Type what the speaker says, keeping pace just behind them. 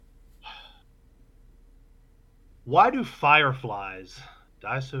Why do fireflies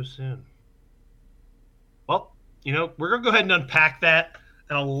die so soon? Well, we're going to go ahead and unpack that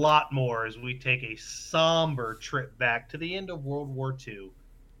and a lot more as we take a somber trip back to the end of World War II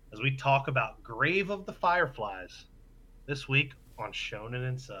as we talk about Grave of the Fireflies this week on Shonen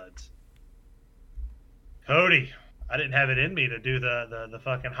and Suds. Cody, I didn't have it in me to do the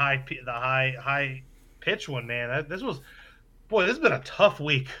fucking high pitch one, man. This has been a tough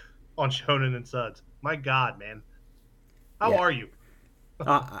week on Shonen and Suds. My God, man, how Yeah. are you?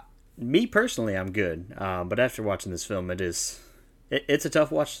 Me personally, I'm good. But after watching this film, it's a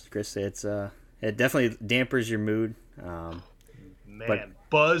tough watch, Chris. It definitely dampers your mood. But Man,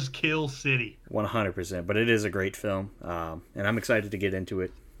 Buzzkill City. 100%. But it is a great film, and I'm excited to get into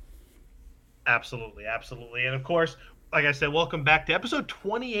it. Absolutely, absolutely. And of course, like I said, welcome back to episode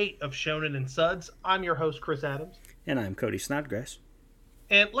 28 of Shonen and Suds. I'm your host, Chris Adams. And I'm Cody Snodgrass.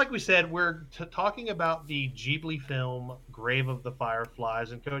 And like we said, we're talking about the Ghibli film Grave of the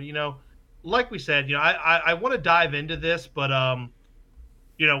Fireflies. And Cody, like we said, I want to dive into this, but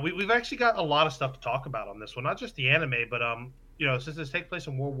we've actually got a lot of stuff to talk about on this one. Not just the anime, but since this takes place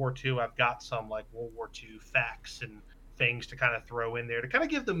in World War II, I've got some like World War II facts and things to kind of throw in there to kind of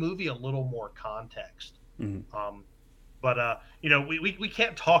give the movie a little more context. Mm-hmm. We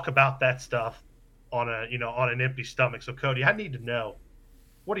can't talk about that stuff on an empty stomach. So Cody, I need to know,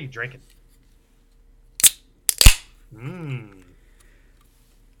 what are you drinking? Mmm.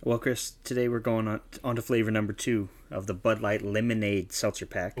 Well, Chris, today we're going on to flavor number 2 of the Bud Light Lemonade Seltzer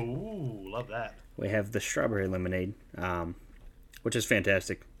Pack. Ooh, love that. We have the strawberry lemonade, which is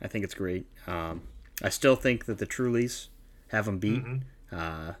fantastic. I think it's great. I still think that the Trulies have them beat.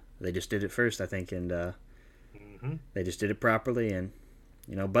 Mm-hmm. They just did it first, I think, and Mm-hmm. they just did it properly. And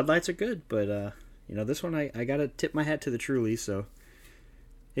Bud Lights are good, but this one I gotta tip my hat to the Trulies. So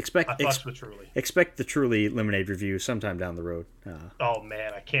I fucks with Truly. expect the Truly lemonade review sometime down the road. Oh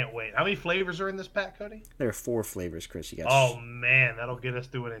man, I can't wait. How many flavors are in this pack, Cody? There are 4 flavors, Chris. You got. Oh man, that'll get us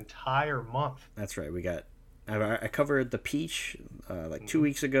through an entire month. That's right. We got. I covered the peach like 2 Mhm.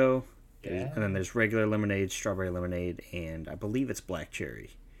 weeks ago. Yeah. And then there's regular lemonade, strawberry lemonade, and I believe it's black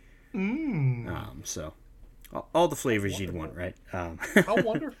cherry. Mmm. So all the flavors you'd want, Wonderful. right? How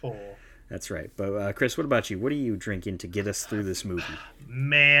wonderful. That's right. But Chris, what about you? What are you drinking to get us through this movie?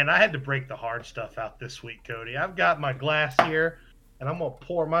 Man, I had to break the hard stuff out this week, Cody. I've got my glass here, and I'm gonna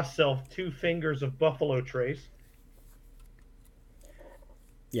pour myself 2 fingers of Buffalo Trace.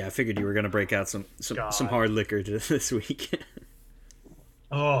 Yeah, I figured you were going to break out some God. hard liquor this week.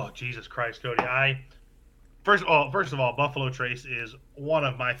 Oh, Jesus Christ, Cody. First of all, Buffalo Trace is one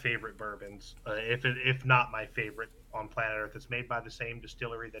of my favorite bourbons, if not my favorite on planet Earth. It's made by the same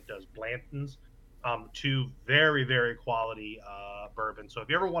distillery that does Blanton's. Two very, very quality bourbons. So if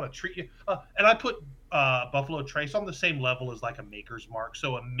you ever want to treat you, and I put Buffalo Trace on the same level as like a Maker's Mark,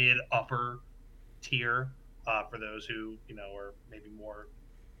 so a mid upper tier for those who are maybe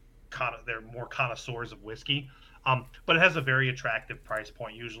they're more connoisseurs of whiskey. But it has a very attractive price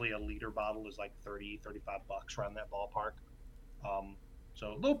point. Usually a liter bottle is like 30-35 bucks around that ballpark.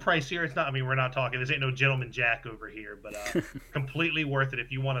 So a little pricier. It's not, I mean, we're not talking, this ain't no Gentleman Jack over here, but completely worth it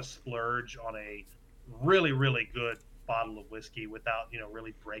if you want to splurge on a really, really good bottle of whiskey without,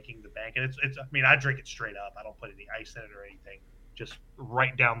 really breaking the bank. And I mean, I drink it straight up. I don't put any ice in it or anything. Just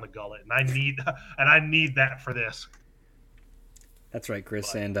right down the gullet. And I need that for this. That's right,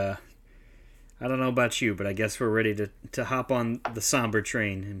 Chris. But And I don't know about you, but I guess we're ready to hop on the somber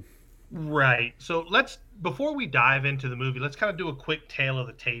train. And right. So before we dive into the movie, let's kind of do a quick tale of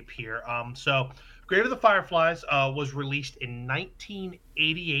the tape here. So Grave of the Fireflies was released in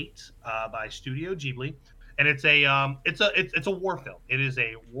 1988 by Studio Ghibli, and it's a war film. It is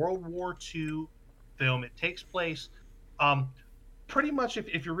a World War II film. It takes place pretty much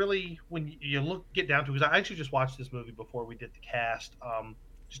if you're really when you get down to it, because I actually just watched this movie before we did the cast,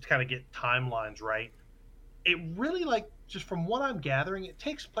 just to kind of get timelines right. It really, like, just from what I'm gathering, it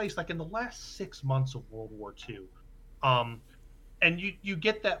takes place like in the last 6 months of World War II. Um, and you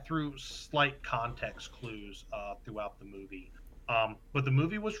get that through slight context clues throughout the movie. But the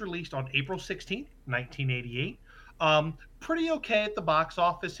movie was released on April 16th, 1988. Pretty okay at the box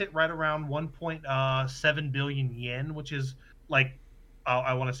office, hit right around 1.7 billion yen, which is like,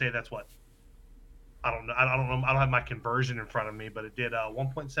 I want to say that's what, I don't know. I don't know. I don't have my conversion in front of me, but it did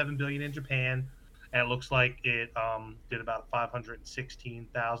 1.7 billion in Japan, and it looks like it did about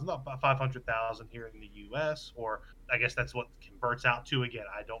 516,000, about 500,000 here in the U.S. Or I guess that's what it converts out to. Again,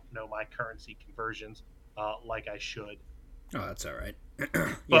 I don't know my currency conversions like I should. oh, that's all right.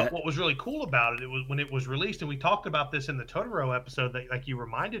 Yeah. But what was really cool about it, it was when it was released, and we talked about this in the Totoro episode that, like, you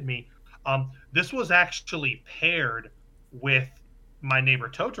reminded me. This was actually paired with My Neighbor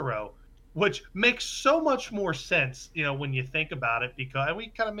Totoro, which makes so much more sense, when you think about it, because and we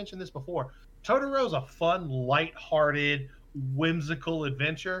kind of mentioned this before. Totoro's a fun, light-hearted, whimsical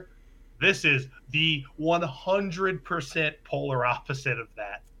adventure. This is the 100% polar opposite of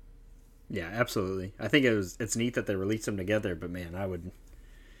that. Yeah, absolutely. I think it's neat that they released them together, but man,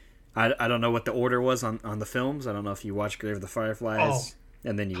 I don't know what the order was on the films. I don't know if you watched Grave of the Oh, Fireflies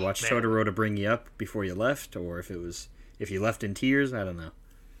and then you watched man. Totoro to bring you up before you left, or if you left in tears. I don't know.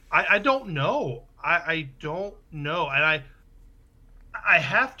 I don't know. I don't know. And I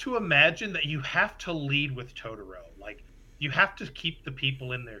have to imagine that you have to lead with Totoro. Like, you have to keep the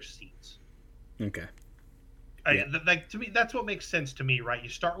people in their seats. Okay. I, Yeah. like, to me, that's what makes sense to me, right? You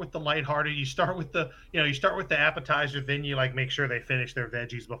start with the lighthearted. You start with the appetizer. Then you like make sure they finish their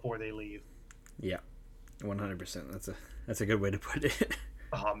veggies before they leave. Yeah. 100%. That's a good way to put it.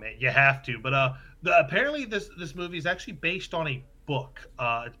 Oh man, you have to. But apparently this movie is actually based on a book.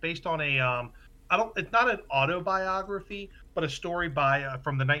 It's based on a I don't. It's not an autobiography, but a story by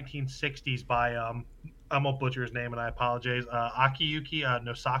from the 1960s by I'm gonna butcher his name and I apologize. Akiyuki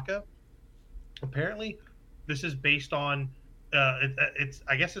Nosaka. Apparently, this is based on. It's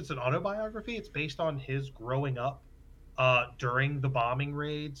I guess it's an autobiography. It's based on his growing up during the bombing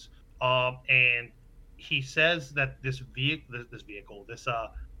raids. And he says that this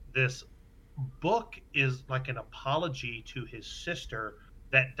book is like an apology to his sister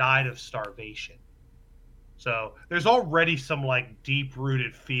that died of starvation. So there's already some like deep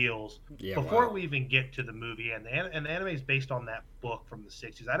rooted feels Yeah. before Wow. we even get to the movie, and the anime is based on that book from the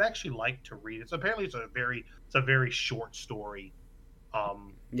 60s. I'd actually like to read it. So apparently it's a very short story.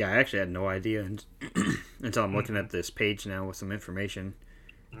 Um, Yeah, I actually had no idea until I'm looking mhm, at this page now with some information.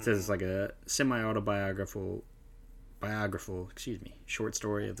 It says mhm, it's like a excuse me, short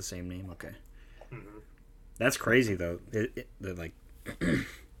story of the same name. Okay, mhm. that's crazy though. That like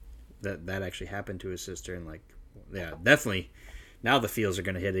that actually happened to his sister, and like, yeah, definitely. Now the feels are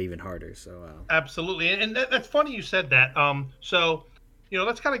gonna hit even harder. So, Absolutely, and that's funny you said that. So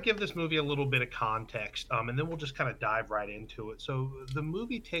let's kind of give this movie a little bit of context, and then we'll just kind of dive right into it. So the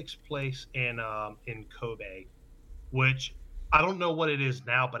movie takes place in Kobe, which I don't know what it is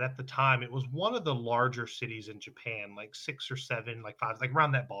now, but at the time it was one of the larger cities in Japan, like six or seven, like five, like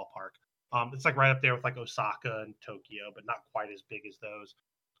around that ballpark. It's like right up there with like Osaka and Tokyo, but not quite as big as those.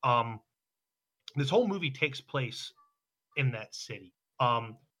 Um, this whole movie takes place in that city.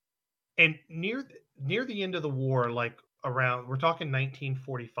 And near the end of the war, like around we're talking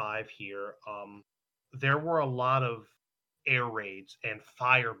 1945 here, there were a lot of air raids and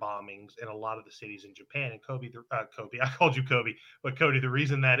fire bombings in a lot of the cities in Japan. And Kobe, I called you Kobe, but Cody, the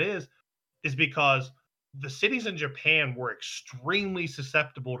reason that is because the cities in Japan were extremely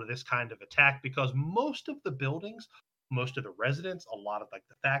susceptible to this kind of attack because most of the buildings, most of the residents, a lot of like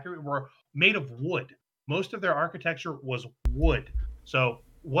the factory were made of wood. Most of their architecture was wood. So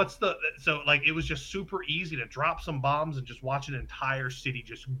like it was just super easy to drop some bombs and just watch an entire city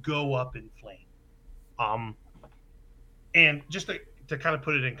just go up in flame. Um, and just to kind of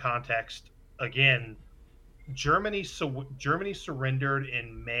put it in context, again, Germany surrendered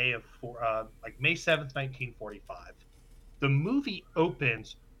in May 7th, 1945. The movie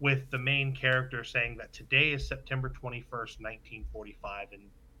opens with the main character saying that today is September 21st, 1945, and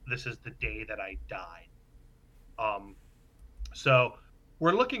this is the day that I died. Um, so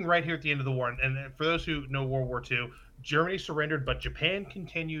we're looking right here at the end of the war, and for those who know World War II, Germany surrendered, but Japan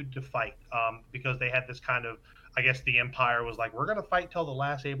continued to fight because they had this kind of, I guess, the empire was like, we're going to fight till the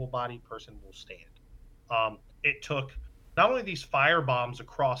last able-bodied person will stand. It took not only these fire bombs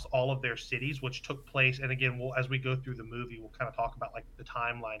across all of their cities, which took place, and again, as we go through the movie, we'll kind of talk about like the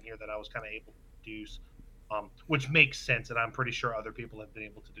timeline here that I was kind of able to deduce, which makes sense, and I'm pretty sure other people have been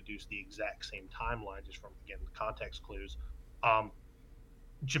able to deduce the exact same timeline just from again the context clues. Um,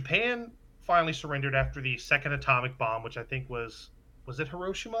 Japan finally surrendered after the second atomic bomb, which I think was it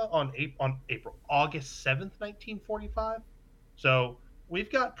Hiroshima on August 7th, 1945. So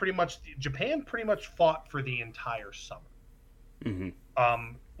we've got pretty much Japan pretty much fought for the entire summer. mm-hmm.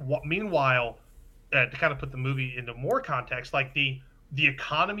 Meanwhile, to kind of put the movie into more context, like the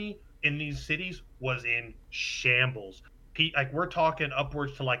economy in these cities was in shambles. Like we're talking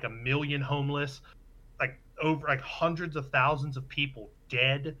upwards to like a million homeless, like over like hundreds of thousands of people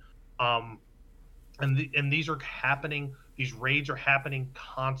dead. Um, and these are happening. These raids are happening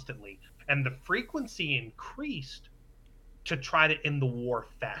constantly, and the frequency increased to try to end the war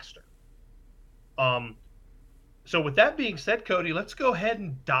faster. Um, So with that being said, Cody, let's go ahead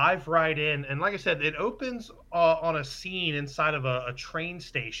and dive right in. And like I said, it opens on a scene inside of a train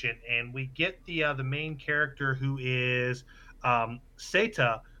station, and we get the main character who is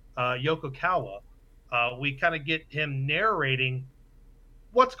Seta Yokokawa. We kind of get him narrating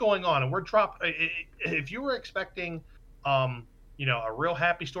what's going on, and we're drop. If you were expecting, a real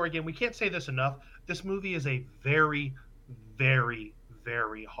happy story again, we can't say this enough. This movie is a very, very,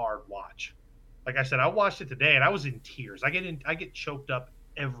 very hard watch. Like I said, I watched it today and I was in tears. I get choked up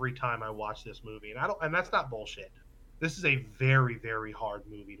every time I watch this movie, and I don't, and that's not bullshit. This is a very, very hard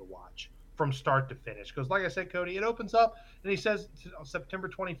movie to watch from start to finish. Because, like I said, Cody, it opens up and he says September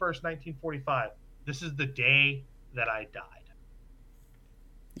 21st, 1945. This is the day that I died.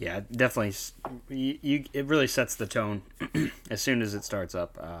 Yeah, definitely. It really sets the tone as soon as it starts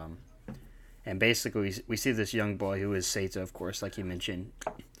up. And basically, we see this young boy who is Seta, of course, like you mentioned,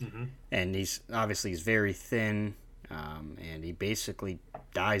 Mm-hmm. and he's very thin, and he basically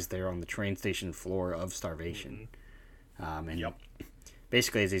dies there on the train station floor of starvation. And Yep.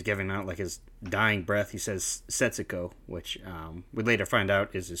 basically, as he's giving out like his dying breath, he says Setsuko, which we later find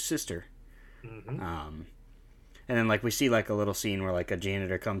out is his sister. Mm-hmm. And then like we see like a little scene where like a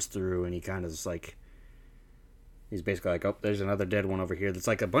janitor comes through and he kind of is like he's basically like, oh, there's another dead one over here. That's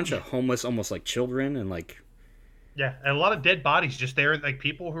like a bunch of homeless, almost like children, and like Yeah, and a lot of dead bodies just there, like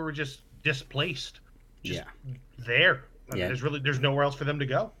people who were just displaced, just yeah, there. I mean, yeah, there's nowhere else for them to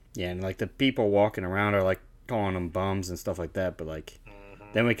go. yeah, and like the people walking around are like calling them bums and stuff like that. But like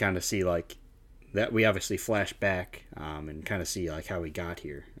then we kind of see like that we obviously flash back and kind of see like how we got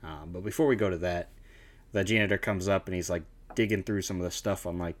here. But before we go to that, the janitor comes up and he's like digging through some of the stuff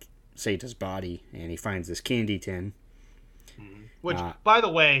on like Sata's body, and he finds this candy tin. Which, by the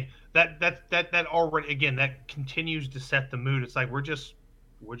way, that already again that continues to set the mood. It's like we're just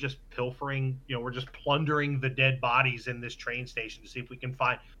pilfering, we're just plundering the dead bodies in this train station to see if we can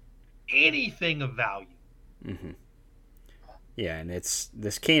find anything of value. Mm-hmm. Yeah, and it's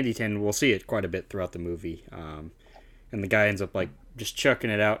this candy tin. We'll see it quite a bit throughout the movie. And the guy ends up like just chucking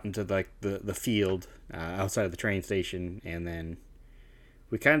it out into like the field outside of the train station, and then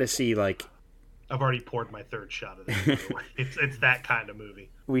we kind of see like I've already poured my third shot of this. By the way. It's that kind of movie.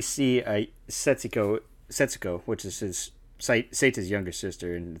 we see a Setsuko, which is his Sata's younger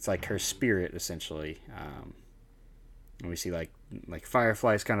sister, and it's like her spirit essentially. And we see like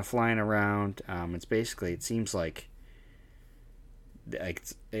fireflies kind of flying around. It's basically it seems like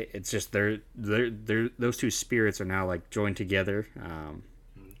it's just they're those two spirits are now like joined together, and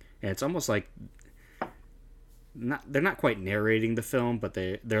it's almost like they're not quite narrating the film, but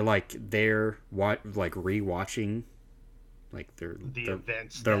they're like like rewatching like The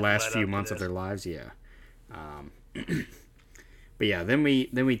events their that last led few up to months of this. their lives. Yeah. But yeah, then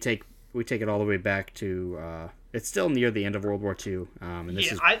we take it all the way back to it's still near the end of World War II, and this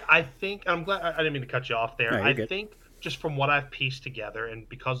Yeah, is I think I'm glad. I didn't mean to cut you off there. no, you're I good. think just from what I've pieced together, and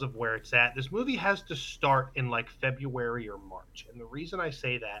because of where it's at, this movie has to start in like February or March. And the reason I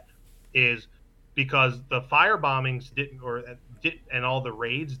say that is because the fire bombings and all the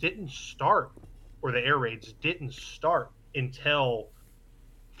raids didn't start, or the air raids didn't start until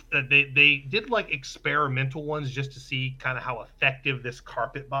they did like experimental ones just to see kind of how effective this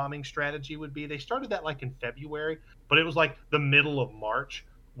carpet bombing strategy would be. They started that like in February, but it was like the middle of March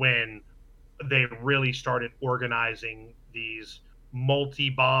when they really started organizing these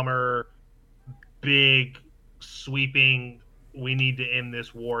multi-bomber, big, sweeping, we need to end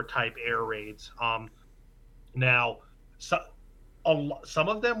this war type air raids. Now, so, some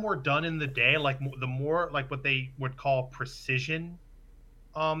of them were done in the day, like the more like what they would call precision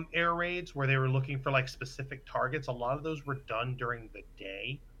air raids, where they were looking for like specific targets. A lot of those were done during the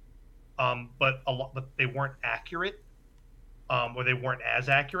day, but they weren't accurate, or they weren't as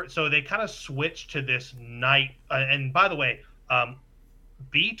accurate. So they kind of switched to this night. And by the way,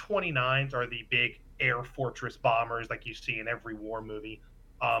 B-29s are the big air fortress bombers like you see in every war movie.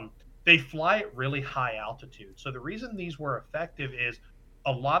 They fly at really high altitude. So the reason these were effective is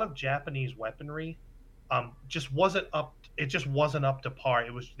a lot of Japanese weaponry just wasn't up. It just wasn't up to par.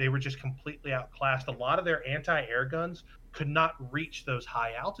 They were just completely outclassed. A lot of their anti-air guns could not reach those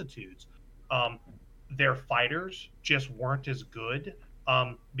high altitudes. Um, their fighters just weren't as good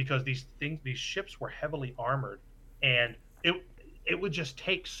because these ships were heavily armored, and it would just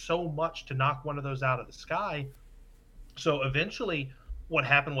take so much to knock one of those out of the sky. So eventually, what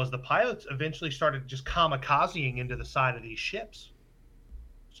happened was the pilots eventually started just kamikazing into the side of these ships.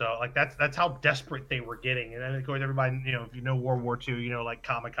 So like that's how desperate they were getting. And then of course everybody, if you know World War II, like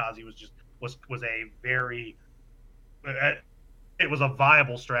kamikaze was a very it was a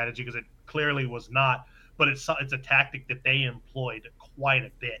viable strategy because it clearly was not. but it's a tactic that they employed quite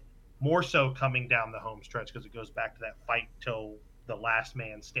a bit, more so coming down the home stretch because it goes back to that fight till the last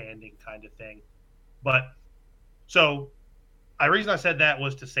man standing kind of thing. But so the reason I said that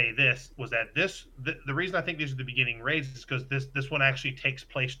was to say this was that the reason I think these are the beginning raids is because this one actually takes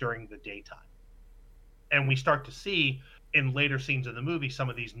place during the daytime, and we start to see in later scenes of the movie some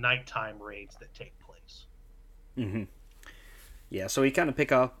of these nighttime raids that take place. Mm-hmm. Yeah, so we kind of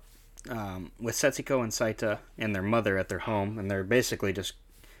pick up with Setsuko and Saita and their mother at their home, and they're basically just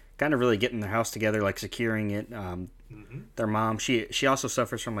kind of really getting their house together, like securing it. Their mom, she also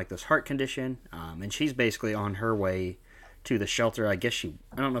suffers from like this heart condition, and she's basically on her way to the shelter. I guess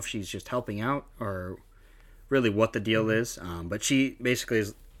I don't know if she's just helping out or really what the deal is, but she basically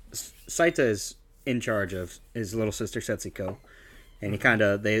is. Saita is in charge of his little sister Setsuko, and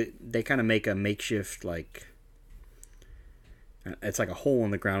they kind of make a makeshift like. It's like a hole in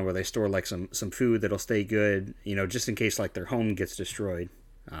the ground where they store like some food that'll stay good, just in case like their home gets destroyed.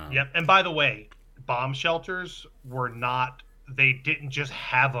 Yep. And by the way, bomb shelters were not. They didn't just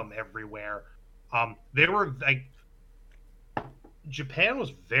have them everywhere. They were like Japan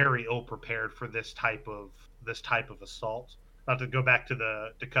was very ill prepared for this type of assault. Not to go back to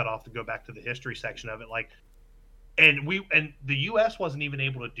go back to the history section of it, like. And the U.S. wasn't even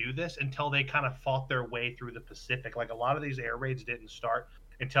able to do this until they kind of fought their way through the Pacific. Like a lot of these air raids didn't start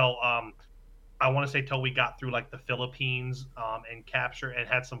until I want to say till we got through like the Philippines and capture and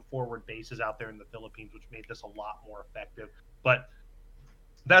had some forward bases out there in the Philippines, which made this a lot more effective. But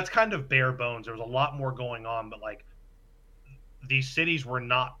that's kind of bare bones. There was a lot more going on, but like these cities were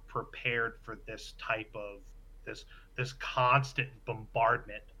not prepared for this type of this constant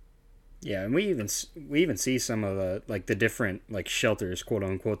bombardment. Yeah, and we even see some of the different like shelters, quote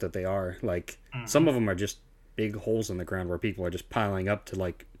unquote, that they are. Like some of them are just big holes in the ground where people are just piling up to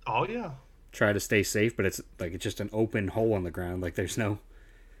like. Oh yeah. Try to stay safe, but it's just an open hole in the ground. Like there's no.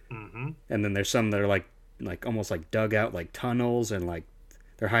 And then there's some that are like almost like dug out like tunnels, and like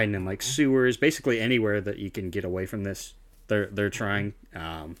they're hiding in like sewers. Basically anywhere that you can get away from this, they're trying.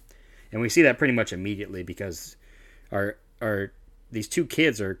 And we see that pretty much immediately because our these two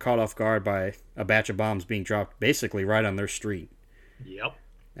kids are caught off guard by a batch of bombs being dropped basically right on their street. Yep.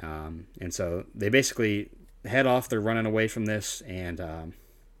 And so they basically head off. They're running away from this, and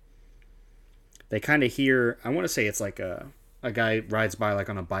they kind of hear. I want to say it's like a guy rides by like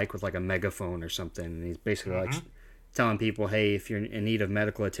on a bike with like a megaphone or something, and he's basically like telling people, "Hey, if you're in need of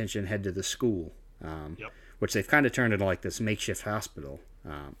medical attention, head to the school." Which they've kind of turned into like this makeshift hospital.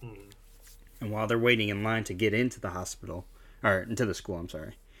 And while they're waiting in line to get into the hospital. Or into the school, I'm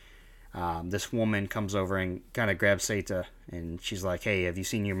sorry. This woman comes over and kind of grabs Saita, and she's like, "Hey, have you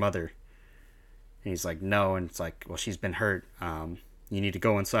seen your mother?" And he's like, "No." And it's like, "Well, she's been hurt. You need to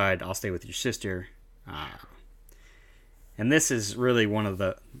go inside. I'll stay with your sister." And this is really one of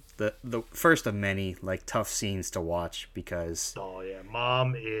the first of many like tough scenes to watch because. Oh yeah,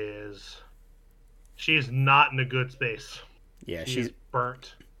 Mom she is not in a good space. Yeah, she's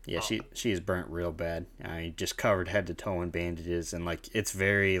burnt. Yeah, she is burnt real bad. Just covered head to toe in bandages, and like it's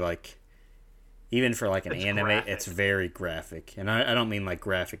very like, even for like an anime, graphic. It's very graphic. And I don't mean like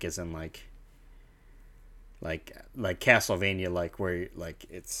graphic as in like Castlevania, like where like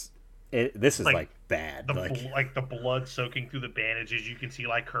this is like bad. Like the blood soaking through the bandages. You can see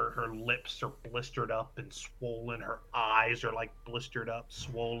like her lips are blistered up and swollen. Her eyes are like blistered up,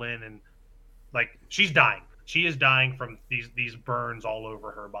 swollen, and like she's dying. She is dying from these burns all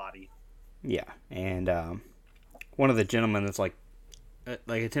over her body. Yeah, and one of the gentlemen that's like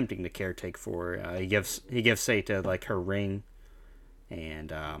attempting to caretake for her, he gives Saita like her ring,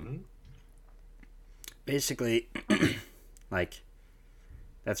 and basically, like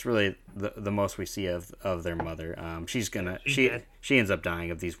that's really the most we see of their mother. She ends up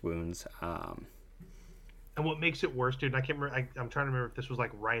dying of these wounds. And what makes it worse, dude, and I can't remember, I'm trying to remember if this was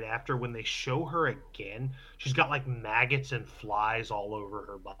like right after when they show her again, she's got like maggots and flies all over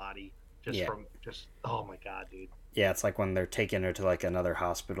her body. Oh my God, dude. Yeah, it's like when they're taking her to like another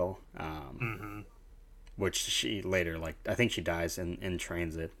hospital, which she later, like, I think she dies in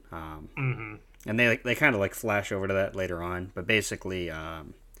transit. And they kind of like flash over to that later on, but basically,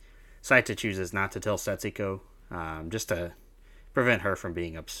 Saita chooses not to tell Setsuko, just to prevent her from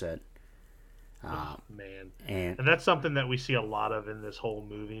being upset. Oh man, and that's something that we see a lot of in this whole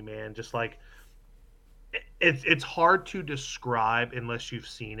movie, man. Just like it's hard to describe unless you've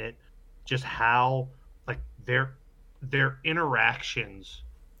seen it, just how like their interactions,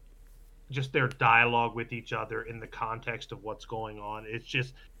 just their dialogue with each other in the context of what's going on.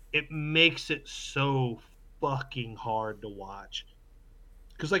 It makes it so fucking hard to watch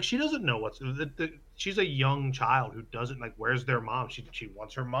because like she doesn't know she's a young child who doesn't like where's their mom. She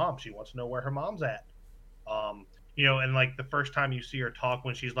wants her mom. She wants to know where her mom's at. Um, and like the first time you see her talk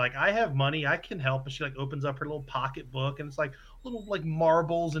when she's like, I have money, I can help, and she like opens up her little pocketbook and it's like little like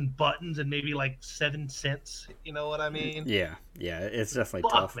marbles and buttons and maybe like 7 cents. You know what I mean? Yeah, yeah, it's definitely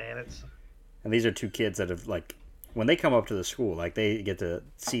Fuck, tough. man, it's And these are two kids that have like when they come up to the school, like they get to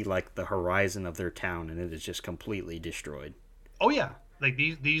see like the horizon of their town, and it is just completely destroyed. oh yeah. Like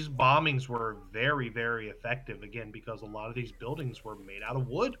these bombings were very very effective again because a lot of these buildings were made out of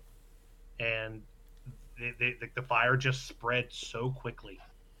wood and the fire just spread so quickly.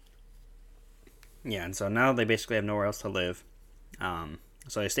 Yeah, and so now they basically have nowhere else to live.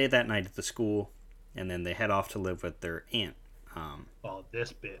 So they stay that night at the school, and then they head off to live with their aunt. Oh,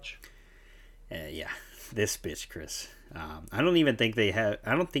 this bitch. Yeah, this bitch, Chris. I don't even think they have.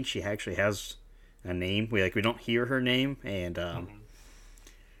 I don't think she actually has a name. We don't hear her name, and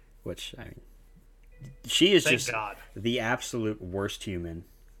which I mean, she is Thank just God. the absolute worst human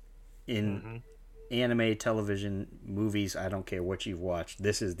in anime, television, movies. I don't care what you've watched.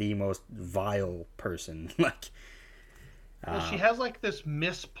 This is the most vile person. Like, Well, she has like this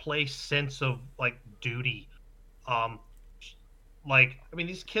misplaced sense of like duty. Um, like I mean,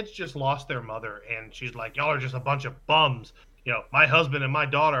 these kids just lost their mother, and she's like, "Y'all are just a bunch of bums." My husband and my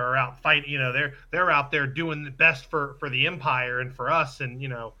daughter are out fighting. They're out there doing the best for the empire and for us, and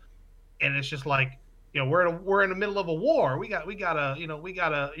it's just like, we're in the middle of a war. We gotta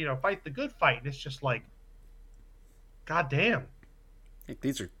fight the good fight, and it's just like, god damn. like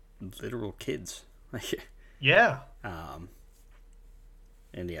these are literal kids. Yeah. And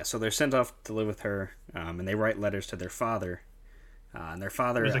yeah, so they're sent off to live with her, and they write letters to their father. And their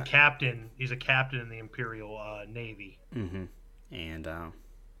father He's a captain. He's a captain in the Imperial Navy. and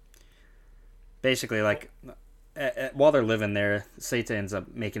basically, like, while they're living there, Seta ends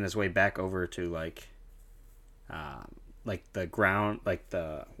up making his way back over to like the ground, like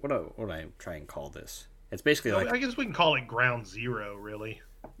the what do I try and call this? It's basically like I guess we can call it Ground Zero, really.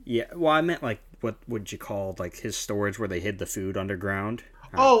 yeah. Well, I meant like what would you call like his storage where they hid the food underground?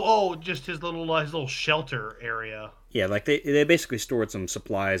 Just his little shelter area. Yeah, like they basically stored some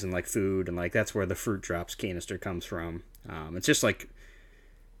supplies and like food, and like that's where the fruit drops canister comes from. It's just like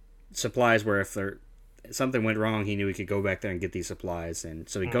supplies where if something went wrong, he knew he could go back there and get these supplies, and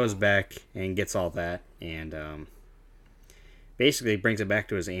so he goes back and gets all that, and basically brings it back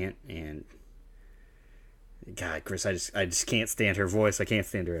to his aunt. And God, Chris, I just can't stand her voice. I can't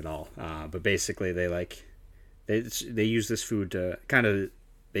stand her at all. But basically, they use this food to kind of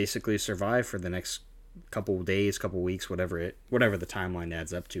basically survive for the next couple days, couple weeks, whatever the timeline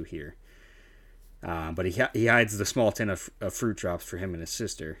adds up to here. But he hides the small tin of fruit drops for him and his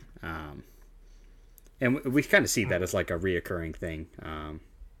sister. And we kind of see that as like a reoccurring thing.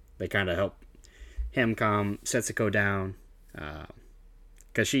 They kind of help him calm Setsuko down,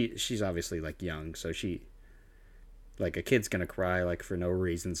 because she's obviously like young, so she like a kid's gonna cry like for no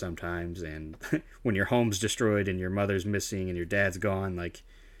reason sometimes, and when your home's destroyed and your mother's missing and your dad's gone, like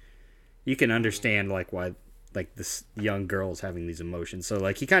you can understand like why like this young girl is having these emotions. So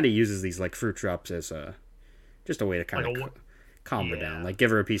like he kind of uses these like fruit drops as just a way to kind of calm her down, like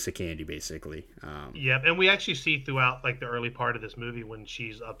give her a piece of candy basically. And we actually see throughout like the early part of this movie when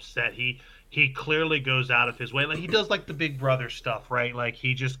she's upset, he clearly goes out of his way, like he does like the big brother stuff, right? Like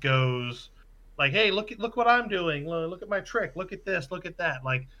he just goes like, hey, look what I'm doing, look at my trick, look at this, look at that,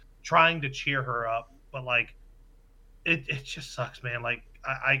 like trying to cheer her up. But like it just sucks, man. Like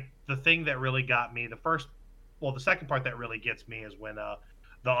I the thing that really got me, the second part that really gets me is when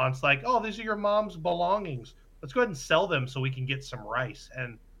the aunt's like, oh, these are your mom's belongings, let's go ahead and sell them so we can get some rice.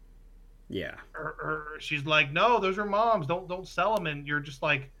 And yeah, she's like, no, those are mom's, don't sell them. And you're just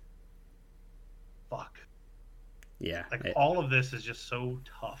like, fuck. Yeah, like all of this is just so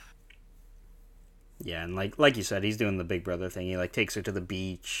tough. Yeah, and like you said, he's doing the big brother thing. He like takes her to the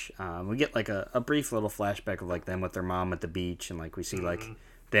beach. We get like a brief little flashback of like them with their mom at the beach, and like we see like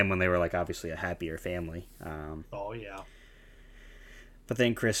them when they were like obviously a happier family. Oh yeah. But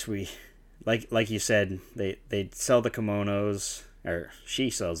then Chris, we like you said, they sell the kimonos, or she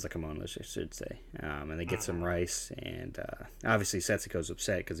sells the kimonos, I should say, and they get some rice, and obviously Setsuko's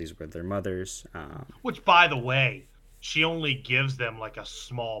upset because these were their mothers. Which, by the way, she only gives them like a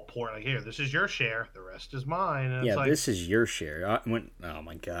small portion. Like, here, this is your share, the rest is mine. And yeah, it's like, this is your share. Oh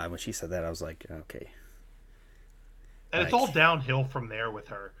my God, when she said that, I was like, okay. And it's all downhill from there with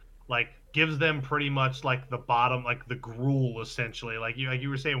her. Like, gives them pretty much like the bottom, like the gruel essentially. Like you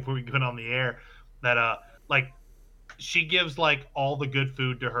were saying before we went on the air, that like she gives like all the good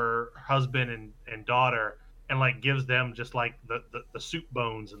food to her husband and daughter, and like gives them just like the soup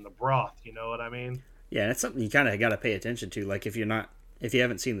bones and the broth. You know what I mean? Yeah, it's something you kind of got to pay attention to. Like if you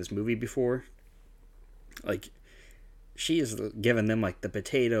haven't seen this movie before, like she is giving them like the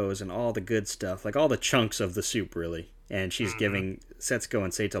potatoes and all the good stuff, like all the chunks of the soup, really. And she's giving Setsuko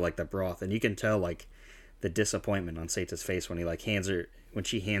and Seita like the broth, and you can tell like the disappointment on Seita's face when he like when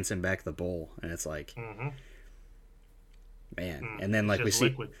she hands him back the bowl, and it's like, man. And then like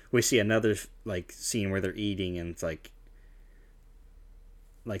we see another like scene where they're eating, and it's like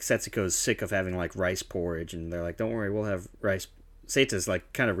Setsuko's sick of having like rice porridge, and they're like, "Don't worry, we'll have rice." Seita's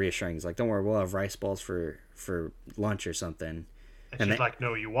like kind of reassuring. He's like, "Don't worry, we'll have rice balls for lunch or something." And she's like,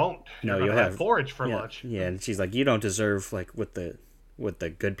 "No, you won't. No, you'll have porridge for lunch." Yeah, and she's like, "You don't deserve like what the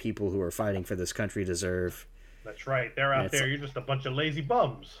good people who are fighting for this country deserve." That's right. They're out there. You're just a bunch of lazy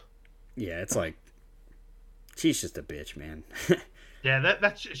bums. Yeah, it's like she's just a bitch, man.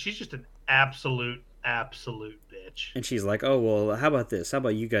 Yeah, she's just an absolute bitch. And she's like, "Oh well, how about this? How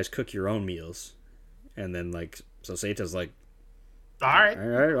about you guys cook your own meals?" And then like, so Seita's like, all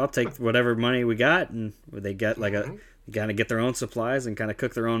right, I'll take whatever money we got, and they got like kind of get their own supplies and kind of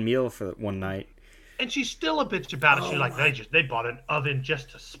cook their own meal for one night. And she's still a bitch about it. She's like, they bought an oven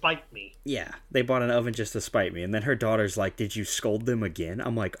just to spite me. Yeah, they bought an oven just to spite me. And then her daughter's like, "Did you scold them again?"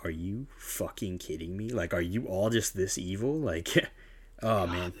 I'm like, "Are you fucking kidding me? Like, are you all just this evil?" Like, oh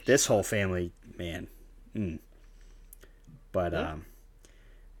man, this whole family, man. But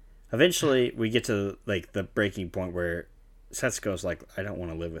eventually we get to like the breaking point where Setsuko's like, "I don't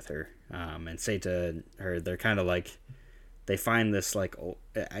want to live with her," and Seita and her, they're kind of like, they find this like,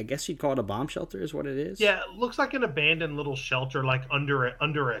 I guess you'd call it a bomb shelter, is what it is. Yeah, it looks like an abandoned little shelter, like under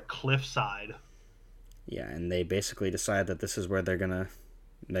a cliffside. Yeah, and they basically decide that this is where they're gonna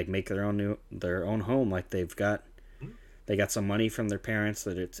like make their own home. Like they got some money from their parents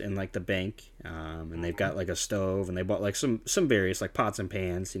that it's in like the bank, and they've got like a stove, and they bought like some various like pots and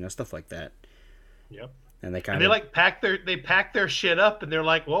pans, stuff like that. Yep. And they pack their shit up, and they're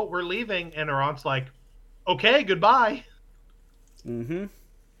like, "Well, we're leaving," and her aunt's like, "Okay, goodbye." Mm-hmm.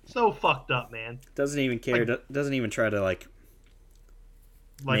 So fucked up, man. Doesn't even care. Doesn't even try to like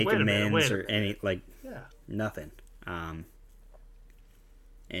make amends or any nothing. And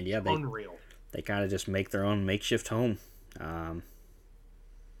yeah, unreal. They kind of just make their own makeshift home. And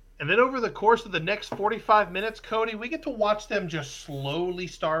then over the course of the next 45 minutes, Cody, we get to watch them just slowly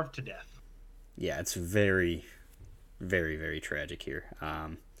starve to death. Yeah, it's very, very, very tragic here.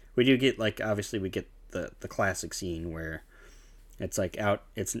 We do get obviously we get the classic scene where it's like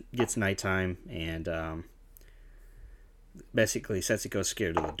gets nighttime, and basically Setsuko's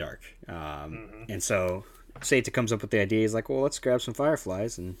scared of the dark. And so Seita comes up with the idea. He's like, "Well, let's grab some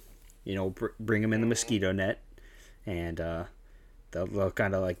fireflies and bring them in the mosquito net, and they'll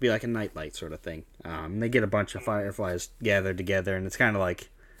kind of like be like a nightlight sort of thing." They get a bunch of fireflies gathered together, and it's kind of like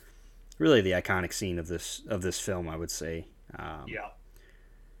really the iconic scene of this film, I would say.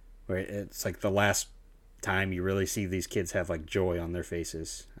 Where it's like the last time you really see these kids have like joy on their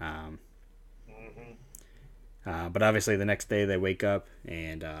faces. But obviously the next day they wake up,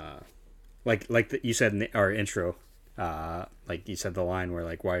 and you said in our intro, like you said the line where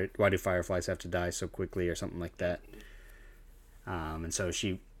like why do fireflies have to die so quickly or something like that. And so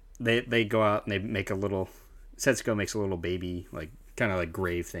they go out and they make Setsuko makes a little baby like kind of like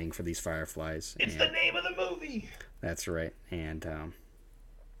grave thing for these fireflies. It's the name of the movie. That's right. And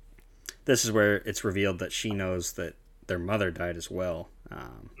this is where it's revealed that she knows that their mother died as well,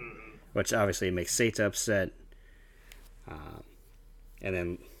 which obviously makes Seita upset. And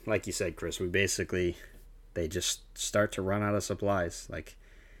then, like you said, Chris, they just start to run out of supplies. Like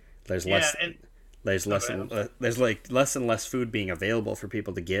there's less and less food being available for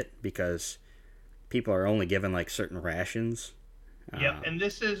people to get because people are only given like certain rations. Yep, and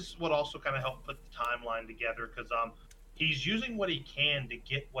this is what also kind of helped put the timeline together because he's using what he can to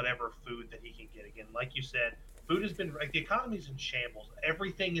get whatever food that he can get. Again, like you said, food has been like the economy's in shambles.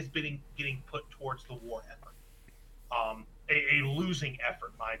 Everything is getting put towards the war effort, a losing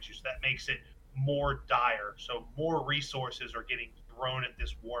effort, mind you. So that makes it more dire. So more resources are getting thrown at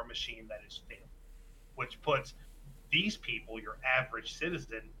this war machine that is failing, which puts these people, your average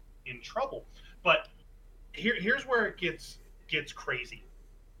citizen, in trouble. But here's where it gets crazy.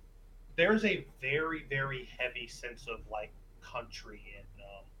 There's a very, very heavy sense of like country and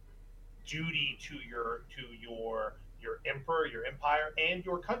duty to your emperor, your empire, and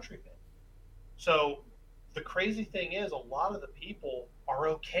your countrymen. So the crazy thing is, a lot of the people are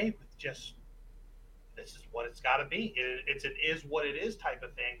okay with just this is what it's got to be. It is what it is type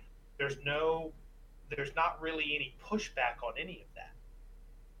of thing. There's not really any pushback on any of that.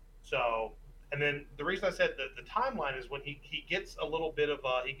 So And then the reason I said the timeline is when he gets a little bit of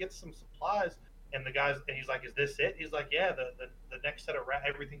he gets some supplies, and the guys and he's like, "Is this it?" He's like, "Yeah, the next set of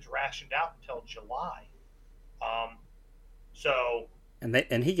everything's rationed out until July." Um, so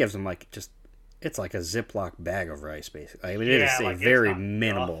And he gives them like just it's like a Ziploc bag of rice basically. I mean, it yeah, is a like it's very not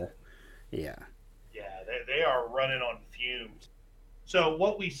minimal. nothing. Yeah. Yeah, they are running on fumes. So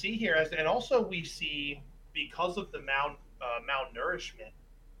what we see here, and also we see because of the malnourishment,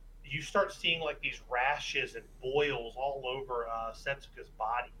 you start seeing like these rashes and boils all over Setsuka's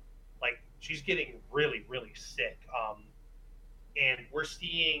body. Like she's getting really, really sick. And we're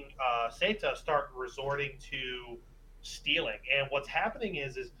seeing Seta start resorting to stealing. And what's happening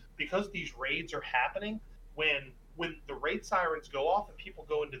is because these raids are happening, when the raid sirens go off and people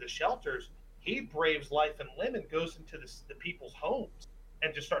go into the shelters, he braves life and limb and goes into the people's homes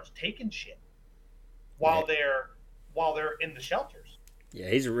and just starts taking shit Yeah. while they're in the shelters. Yeah,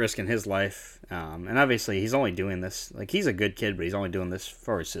 he's risking his life, and obviously he's only doing this like he's a good kid, but he's only doing this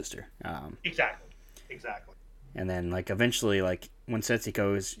for his sister. Exactly, exactly. And then like eventually, like when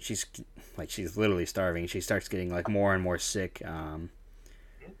Setsuko is she's literally starving. She starts getting like more and more sick.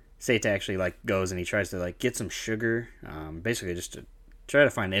 Seita actually like goes and he tries to like get some sugar, basically just to try to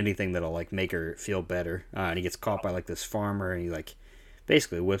find anything that'll like make her feel better. And he gets caught by like this farmer, and he like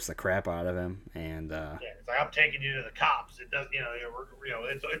basically whips the crap out of him. And Yeah, it's like I'm taking you to the cops. It does,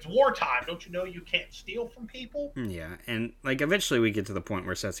 it's wartime. Don't you know you can't steal from people? yeah, and like eventually we get to the point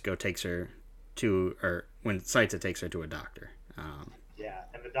where Setsuko takes her to, or when Saita takes her to a doctor. Yeah,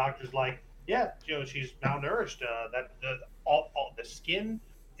 and the doctor's like, yeah, she's malnourished. That all the skin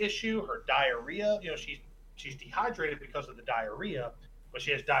issue, her diarrhea. She's dehydrated because of the diarrhea, but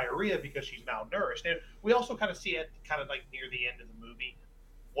she has diarrhea because she's malnourished. And we also kind of see it kind of like near the end of the movie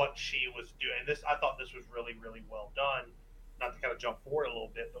what she was doing. This I thought this was really really well done. Not to kind of jump forward a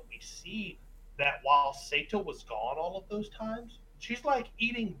little bit, but we see that while Sato was gone all of those times, she's like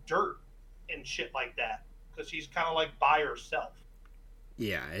eating dirt and shit like that because she's kind of like by herself.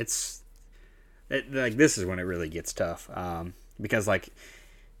 Yeah, like this is when it really gets tough, because like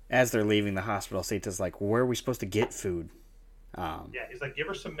as they're leaving the hospital, Saita's like, "Where are we supposed to get food?" Yeah, he's like, give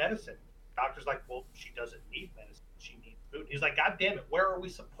her some medicine. Doctor's like, well, she doesn't need medicine. She needs food. He's like, God damn it, where are we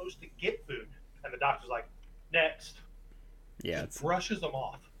supposed to get food? And the doctor's like, next. Yeah, Just brushes them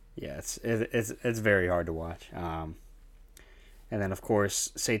off. yeah, it's very hard to watch. And then of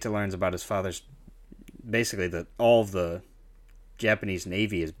course, Seita learns about his father's basically that all of the Japanese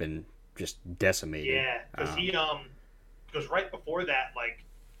Navy has been just decimated. Yeah, because because right before that, like,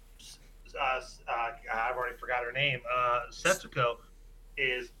 I've already forgot her name. Setsuko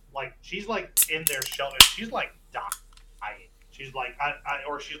is like she's like in their shelter. She's like dying. She's like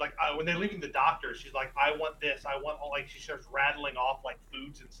she's like when they're leaving the doctor, she's like, I want this. I want all like she starts rattling off like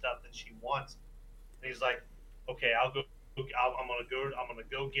foods and stuff that she wants. And he's like, okay, I'll go. I'm gonna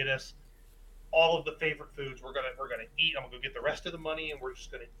go get us all of the favorite foods. We're gonna eat. I'm gonna go get the rest of the money, and we're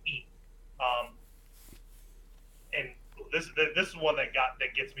just gonna eat. And this is one that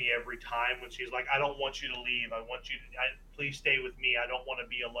gets me every time when she's like, I don't want you to leave. I want you to please stay with me. I don't want to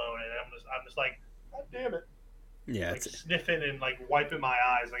be alone. And I'm just like, God damn it. Yeah, like sniffing and like wiping my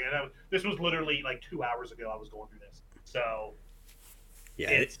eyes. Like this was literally like 2 hours ago. I was going through this. So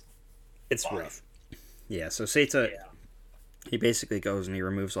yeah, it's rough. Yeah, so Seita, he basically goes and he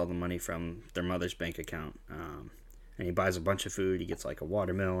removes all the money from their mother's bank account, and he buys a bunch of food. He gets like a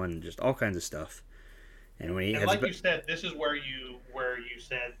watermelon and just all kinds of stuff. And when like you said, this is where you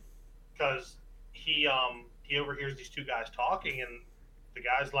said because he overhears these two guys talking, and the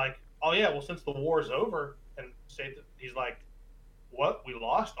guy's like, oh yeah, well since the war's over, and he's like, what, we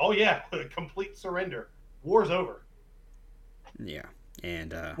lost? Oh yeah, complete surrender. War's over. Yeah,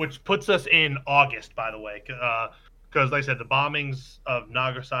 and which puts us in August, by the way, because like I said, the bombings of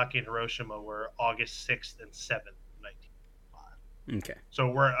Nagasaki and Hiroshima were August 6th and 7th. Okay. So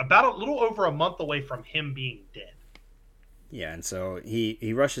we're about a little over a month away from him being dead. Yeah, and so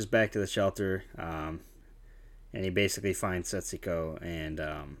he rushes back to the shelter, and he basically finds Setsuko, and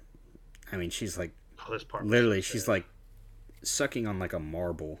I mean she's like, this part literally she's like sucking on like a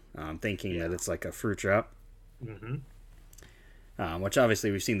marble, thinking that it's like a fruit drop. Mm-hmm. Which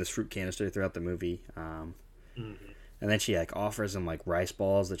obviously we've seen this fruit canister throughout the movie. Mm-hmm. And then she like offers him like rice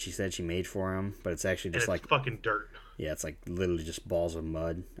balls that she said she made for him, but it's actually just like fucking dirt. Yeah, it's like literally just balls of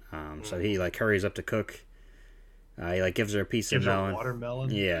mud. So he like hurries up to cook. He like gives her a piece of melon. Watermelon.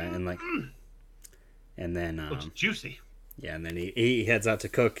 Yeah, and like, and then looks juicy. Yeah, and then he heads out to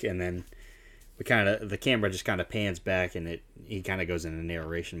cook, and then the camera just kind of pans back, and he kind of goes into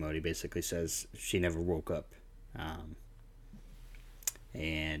narration mode. He basically says she never woke up,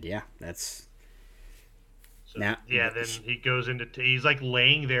 and yeah, that's So Now, yeah, then he goes into he's like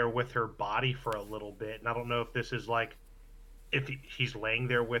laying there with her body for a little bit, and I don't know if this is like if he's laying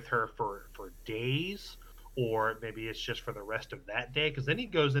there with her for days, or maybe it's just for the rest of that day. Because then he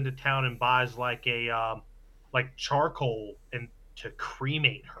goes into town and buys like a like charcoal and to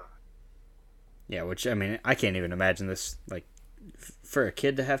cremate her. yeah, which I mean, I can't even imagine this like for a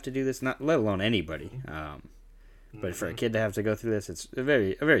kid to have to do this, not let alone anybody. But for a kid to have to go through this, it's a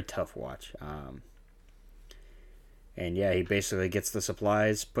very tough watch. And yeah, he basically gets the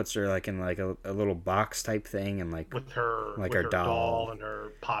supplies, puts her like in like a little box type thing, and like with her her doll. and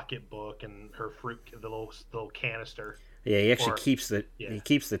her pocketbook and her fruit, the little canister. Yeah, he actually Or keeps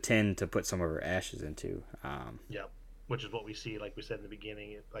the tin to put some of her ashes into. Yep. Which is what we see, like we said in the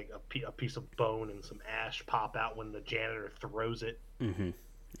beginning, like a piece of bone and some ash pop out when the janitor throws it. Mm-hmm.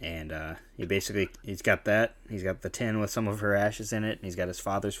 And he's got that. He's got the tin with some of her ashes in it, and he's got his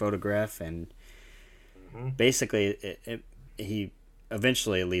father's photograph, and basically he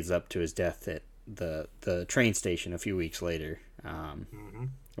eventually it leads up to his death at the train station a few weeks later.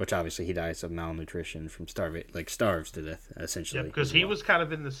 Which obviously he dies of malnutrition from starves to death essentially. Because he was kind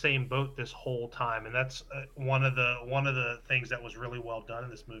of in the same boat this whole time, and that's one of the things that was really well done in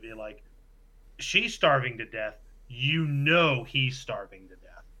this movie. Like, she's starving to death, he's starving to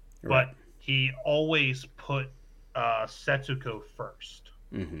death, right. But he always put Setsuko first.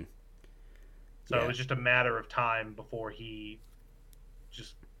 Mm-hmm. So it was just a matter of time before he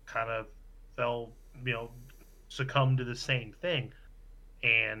just kind of succumbed to the same thing.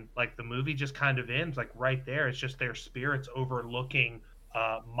 And like the movie just kind of ends like right there. It's just their spirits overlooking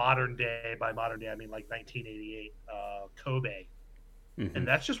modern day. By modern day, I mean like 1988 Kobe, and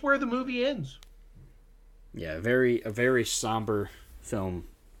that's just where the movie ends. Yeah, a very somber film,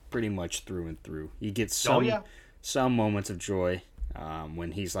 pretty much through and through. You get some moments of joy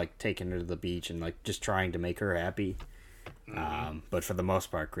when he's like taking her to the beach and like just trying to make her happy. But for the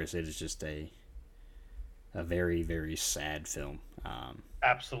most part, Chris, it is just a very, very sad film.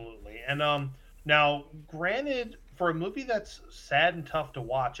 Absolutely. And now, granted, for a movie that's sad and tough to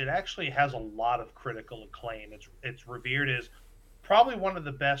watch, it actually has a lot of critical acclaim. It's revered as probably one of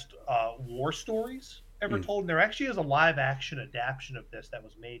the best war stories ever told. And there actually is a live action adaptation of this that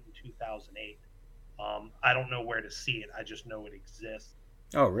was made in 2008. I don't know where to see it. I just know it exists.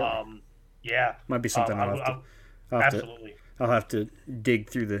 Oh, really? Yeah. Might be something I'll have to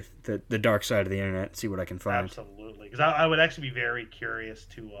dig through the dark side of the internet and see what I can find. Absolutely, because I would actually be very curious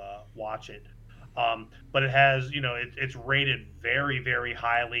to watch it. But it has, it's rated very, very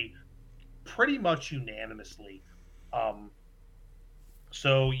highly, pretty much unanimously.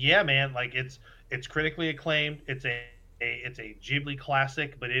 So yeah, man, like it's critically acclaimed. It's a Ghibli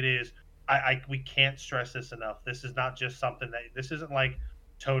classic, but it is. We can't stress this enough. This is not just something this isn't like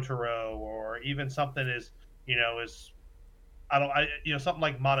Totoro or even something as something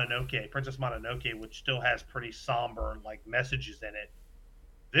like Mononoke, Princess Mononoke, which still has pretty somber like messages in it.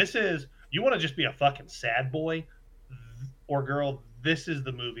 This is, you want to just be a fucking sad boy or girl, this is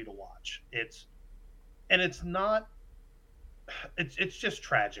the movie to watch. It's just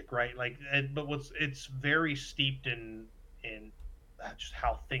tragic, right? Like, but it's very steeped in just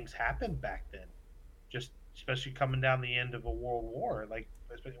how things happened back then. Just especially coming down the end of a world war, like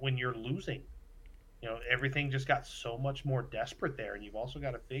when you're losing. Everything just got so much more desperate there. And you've also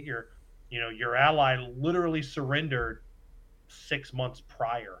got to figure, your ally literally surrendered 6 months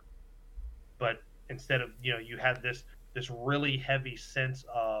prior. But instead of, you had this really heavy sense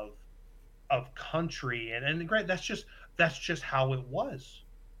of country. And great, that's just how it was.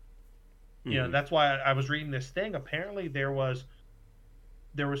 That's why I was reading this thing. Apparently there was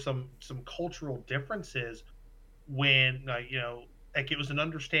some cultural differences when, like it was an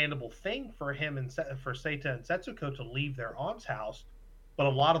understandable thing for him and for Seita and Setsuko to leave their aunt's house, but a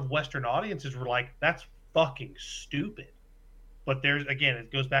lot of Western audiences were like, "That's fucking stupid." But it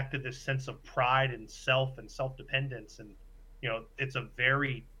goes back to this sense of pride and self-dependence, and it's a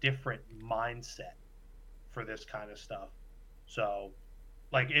very different mindset for this kind of stuff. So,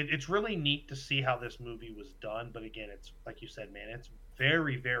 like, it's really neat to see how this movie was done. But again, it's like you said, man, it's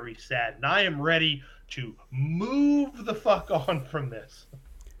very, very sad, and I am ready to move the fuck on from this.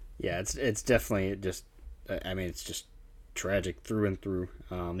 Yeah, it's definitely just. I mean, it's just tragic through and through.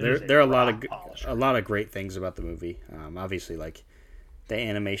 There are a lot of great things about the movie. Obviously, like the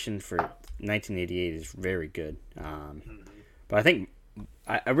animation for 1988 is very good. But I think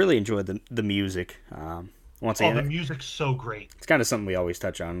I really enjoyed the music. Once again, the music's so great. It's kind of something we always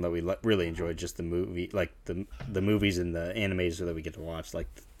touch on, that we really enjoy just the movie, like the movies and the animes that we get to watch. Like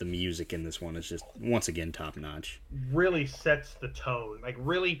the music in this one is just once again top notch. Really sets the tone. Like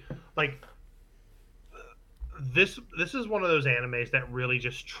really, like this is one of those animes that really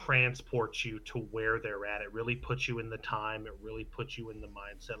just transports you to where they're at. It really puts you in the time. It really puts you in the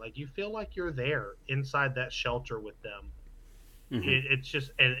mindset. Like you feel like you're there inside that shelter with them. Hmm. It's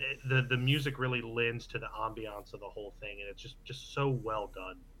just and the music really lends to the ambiance of the whole thing, and it's just so well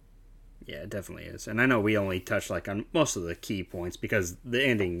done. Yeah, it definitely is. And I know we only touched like on most of the key points because the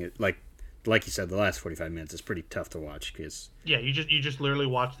ending, like you said, the last 45 minutes is pretty tough to watch because Yeah, you just literally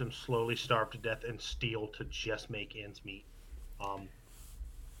watch them slowly starve to death and steal to just make ends meet. Um,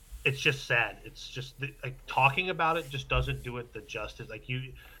 it's just sad. It's just like talking about it just doesn't do it the justice. Like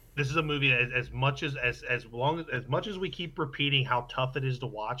you, this is a movie that as much as long as much as we keep repeating how tough it is to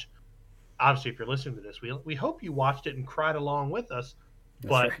watch. Obviously, if you're listening to this, we hope you watched it and cried along with us. that's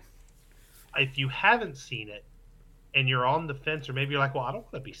But right. if you haven't seen it and you're on the fence, or maybe you're like, well, I don't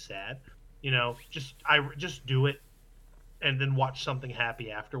want to be sad, just do it and then watch something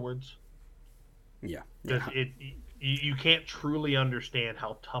happy afterwards Yeah, because yeah, you can't truly understand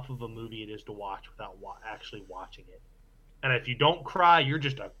how tough of a movie it is to watch without actually watching it. And if you don't cry, you're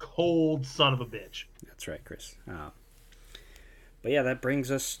just a cold son of a bitch. that's right, Chris. But yeah, that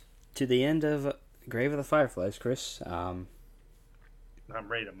brings us to the end of Grave of the Fireflies, Chris. I'm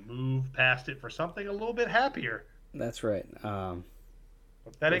ready to move past it for something a little bit happier. That's right.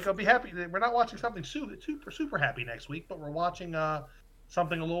 But that ain't gonna be happy. We're not watching something super happy next week, but we're watching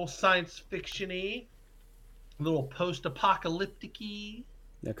something a little science fiction-y, a little post-apocalyptic-y.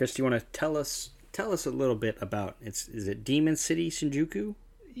 Now, Chris, do you want to tell us a little bit about is it Demon City Shinjuku?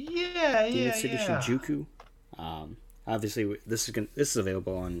 Yeah, Demon yeah, City yeah. Shinjuku. Obviously, this is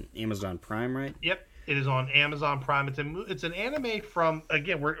available on Amazon Prime, right? Yep, it is on Amazon Prime. It's an anime from,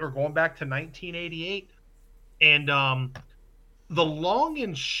 again, we're going back to 1988, and the long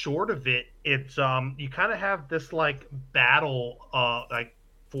and short of it, it's you kind of have this like battle like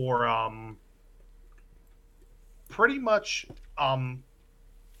for pretty much um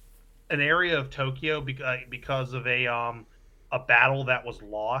an area of Tokyo because of a battle that was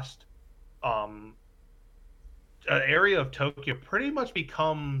lost. Um, an area of Tokyo pretty much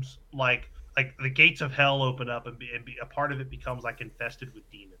becomes like the gates of hell open up and a part of it becomes like infested with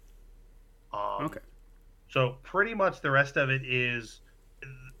demons. Um, Okay. so pretty much the rest of it is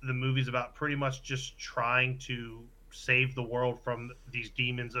the movie's about pretty much just trying to save the world from these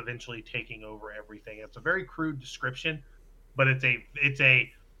demons eventually taking over everything. It's a very crude description, but it's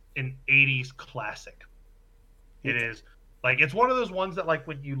a an 80s classic. It Okay. is like it's one of those ones that like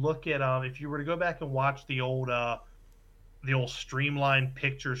when you look at if you were to go back and watch the old Streamline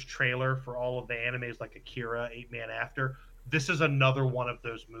Pictures trailer for all of the animes like Akira, Eight Man After, this is another one of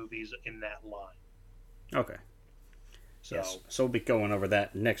those movies in that line. Okay. Yes. So, So we'll be going over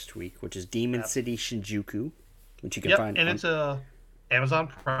that next week, which is Demon uh, City Shinjuku, which you can yep, find and on. it's a Amazon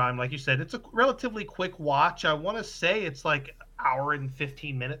Prime, like you said. It's a relatively quick watch. I want to say it's like hour and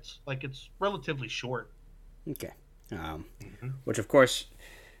 15 minutes. Like it's relatively short. Okay. Um, Hmm. which of course,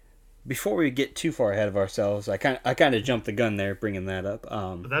 before we get too far ahead of ourselves, I kind of jumped the gun there, bringing that up.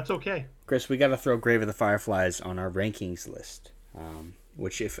 But that's okay. Chris, we got to throw Grave of the Fireflies on our rankings list.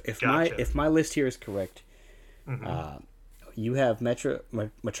 Which Gotcha. if my list here is correct, Hmm. uh, you have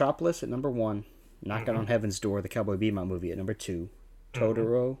Metropolis at number one, Knocking Hmm. on Heaven's Door, the Cowboy Bebop movie at number two, Hmm.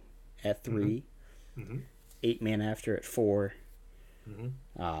 Totoro at Hmm. three, Hmm. Eight Man After at four, Hmm.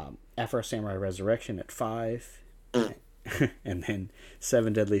 Afro Samurai Resurrection at five, and then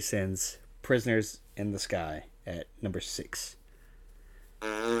Seven Deadly Sins, Prisoners in the Sky at number six.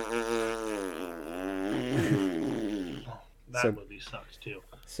 That So, movie sucks too.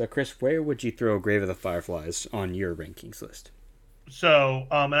 so Chris, where would you throw Grave of the Fireflies on your rankings list? So,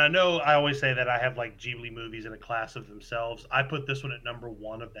 and I know I always say that I have like Ghibli movies in a class of themselves. I put this one at number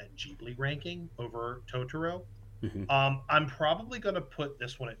one of that Ghibli ranking over Totoro. Hmm. I'm probably going to put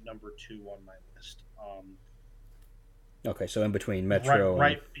this one at number two on my list. Okay, so in between Right, Metro and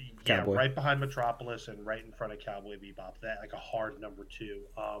right, yeah, Cowboy. right behind Metropolis and right in front of Cowboy Bebop. That like a hard number two.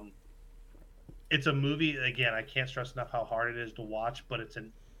 It's a movie again. I can't stress enough how hard it is to watch, but it's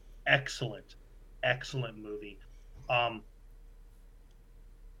an excellent, excellent movie. Um,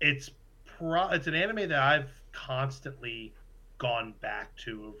 it's an anime that I've constantly gone back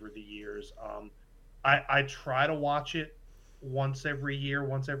to over the years. I try to watch it once every year,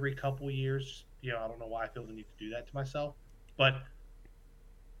 once every couple years. I don't know why I feel the need to do that to myself, but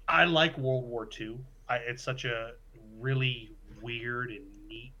I like World War II. It's such a really weird and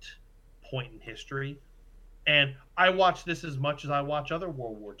neat point in history, and I watch this as much as I watch other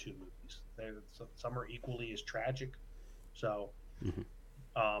World War II movies. Some are equally as tragic. So, Hmm.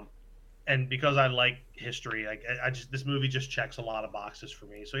 um, and because I like history, like I just this movie just checks a lot of boxes for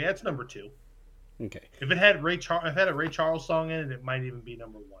me. So yeah, it's number two. Okay. If it had if it had a Ray Charles song in it, it might even be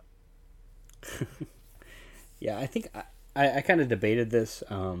number one. Yeah, I think I kind of debated this,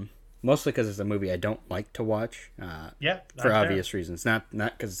 mostly because it's a movie I don't like to watch. Yeah, For that's fair. obvious reasons, not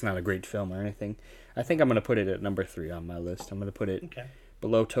because it's not a great film or anything. I think I'm going to put it at number 3 on my list. I'm going to put it Okay.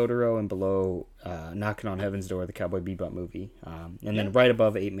 below Totoro and below Knocking on Heaven's Door, the Cowboy Bebop movie, and Yeah. then right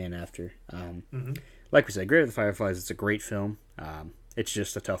above Eight Man After. Mm-hmm. Like we said, Grave of the Fireflies. It's a great film. It's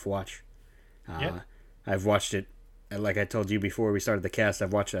just a tough watch. Yeah. I've watched it, like I told you before we started the cast.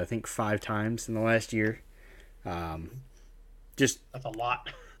 I've watched it I think 5 times in the last year. Just That's a lot.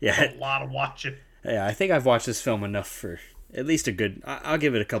 yeah, That's a lot of watching. yeah. I think I've watched this film enough for at least a good. I'll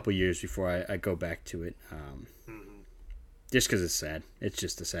give it a couple years before I go back to it. Just because it's sad. It's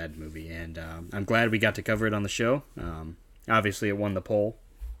just a sad movie, and I'm glad we got to cover it on the show. Obviously, it won the poll.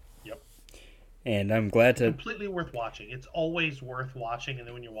 Yep. And I'm glad to. Completely worth watching. It's always worth watching, and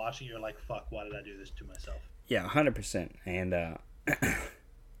then when you're watching, you're like, "Fuck, why did I do this to myself?" Yeah, 100%. And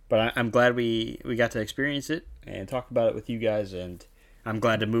but I'm glad we got to experience it and talk about it with you guys. And I'm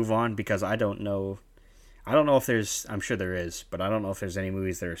glad to move on because I don't know if there's. I'm sure there is, but I don't know if there's any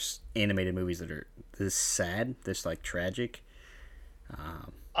movies that are animated movies that are this sad, this like tragic.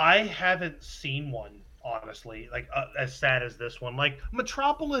 I haven't seen one, honestly, like as sad as this one. Like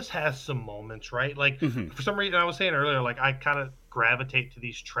Metropolis has some moments, right? Like for some reason, I was saying earlier, like I kind of gravitate to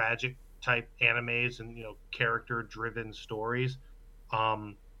these tragic type animes and character driven stories.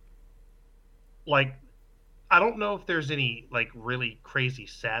 Like I don't know if there's any like really crazy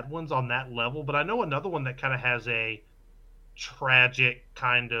sad ones on that level, but I know another one that kind of has a tragic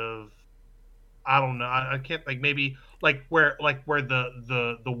kind of, I don't know. I can't, like, maybe where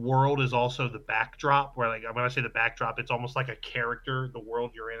the world is also the backdrop. Where, like, when I say the backdrop, it's almost like a character. The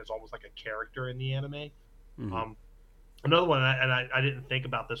world you're in is almost like a character in the anime. Mm-hmm. Another one, and I didn't think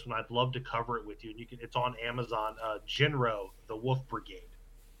about this one. I'd love to cover it with you. And it's on Amazon. Jinro, the Wolf Brigade.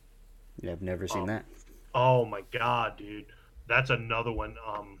 Yeah, I've never seen that. Oh my god, dude, that's another one.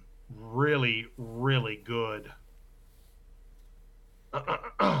 Really, really good.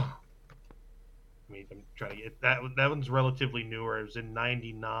 I mean, I'm trying to get that. That one's relatively newer. It was in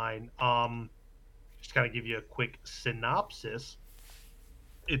 '99. Just kind of give you a quick synopsis.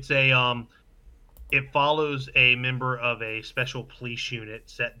 It's it follows a member of a special police unit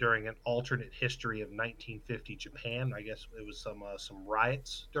set during an alternate history of 1950 Japan. I guess it was some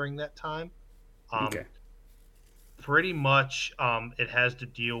riots during that time. Okay. Pretty much, it has to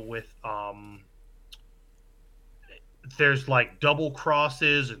deal with there's like double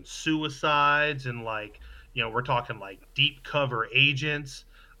crosses and suicides and like we're talking like deep cover agents,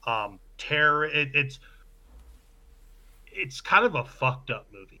 terror. It's kind of a fucked up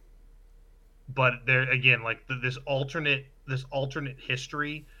movie, but there again, like this alternate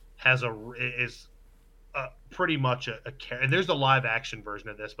history is pretty much a and there's a live action version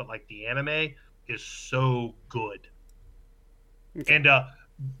of this, but like the anime is so good. Okay. And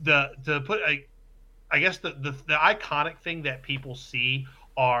I guess the iconic thing that people see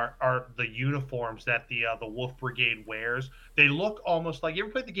are the uniforms that the Wolf Brigade wears. They look almost like, you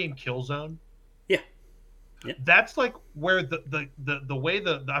ever played the game Killzone? Yeah. Yeah. That's like where the way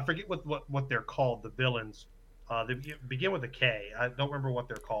I forget what they're called, the villains. They begin with a K. I don't remember what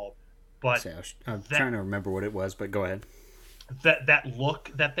they're called, but I'm trying to remember what it was, but go ahead. That look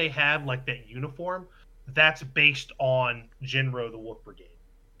that they have, like that uniform, that's based on Jinro, the Wolf Brigade.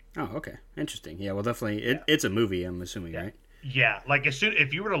 Oh, okay, interesting. Yeah, well, definitely, it's a movie. I'm assuming, right? Yeah, like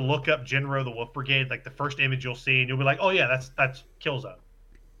if you were to look up Jinro, the Wolf Brigade, like the first image you'll see, and you'll be like, oh yeah, that's Killzone.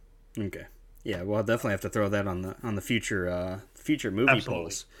 Okay. Yeah, well, I'll definitely have to throw that on the future movie Absolutely.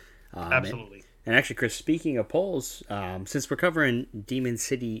 polls. Absolutely. And actually, Chris, speaking of polls, since we're covering Demon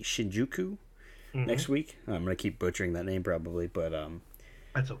City Shinjuku next week, I'm gonna keep butchering that name probably, but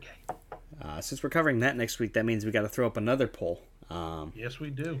that's okay. Since we're covering that next week, that means we got to throw up another poll. Yes, we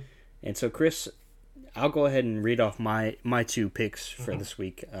do. And so, Chris, I'll go ahead and read off my 2 picks for this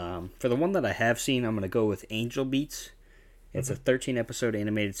week. For the one that I have seen, I'm going to go with Angel Beats. It's a 13-episode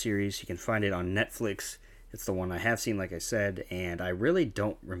animated series. You can find it on Netflix. It's the one I have seen, like I said, and I really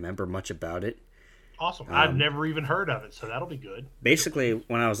don't remember much about it. Awesome. I've never even heard of it, so that'll be good. Basically,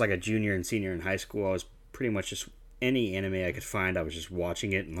 when I was like a junior and senior in high school, I was pretty much just any anime I could find, I was just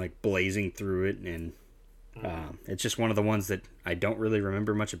watching it and like blazing through it, and it's just one of the ones that I don't really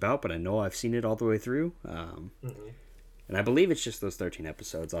remember much about, but I know I've seen it all the way through. And I believe it's just those 13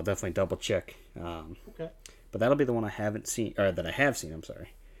 episodes. I'll definitely double check. Okay. But that'll be the one I haven't seen, or that I have seen, I'm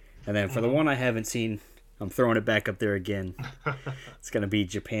sorry. And then for the one I haven't seen, I'm throwing it back up there again. It's going to be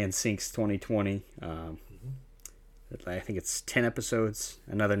Japan Sinks 2020. I think it's 10 episodes.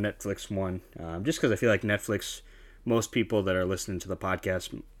 Another Netflix one. Just because I feel like Netflix, most people that are listening to the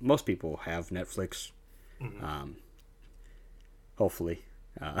podcast, most people have Netflix. Mm-hmm. Hopefully.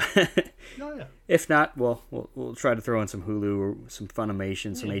 Oh, yeah. If not, we'll try to throw in some Hulu or some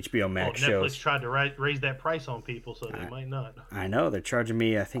Funimation, some HBO Max shows. Netflix tried to raise that price on people, so they might not. I know they're charging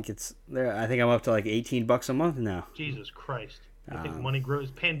me. I think I'm up to like $18 a month now. Jesus Christ! I think money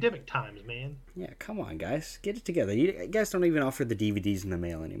grows. Pandemic times, man. Yeah, come on, guys, get it together. You guys don't even offer the DVDs in the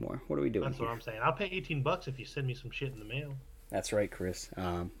mail anymore. What are we doing? That's what I'm saying. I'll pay $18 if you send me some shit in the mail. That's right, Chris.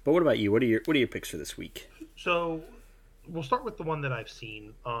 But what about you? What are your picks for this week? So, we'll start with the one that I've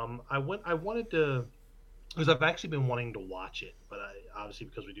seen. I wanted to, because I've actually been wanting to watch it, but obviously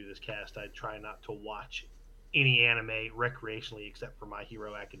because we do this cast, I try not to watch any anime recreationally except for My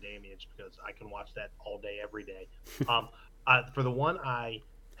Hero Academia, just because I can watch that all day, every day. For the one I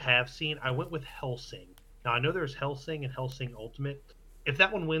have seen, I went with Hellsing. Now I know there's Hellsing and Hellsing Ultimate. If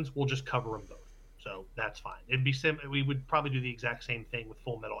that one wins, we'll just cover them both. So that's fine. It'd be we would probably do the exact same thing with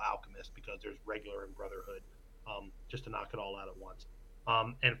Full Metal Alchemist because there's regular and Brotherhood, just to knock it all out at once.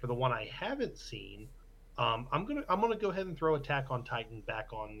 And for the one I haven't seen, I'm gonna go ahead and throw Attack on Titan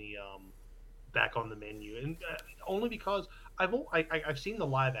back on the menu, and only because I've seen the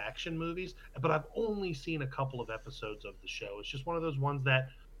live action movies, but I've only seen a couple of episodes of the show. It's just one of those ones that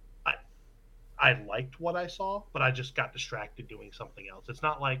I liked what I saw, but I just got distracted doing something else.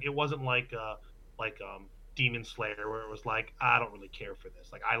 It wasn't like Demon Slayer, where it was like, I don't really care for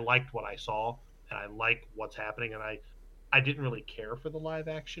this. Like, I liked what I saw and I like what's happening, and I didn't really care for the live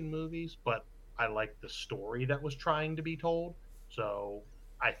action movies, but I liked the story that was trying to be told. So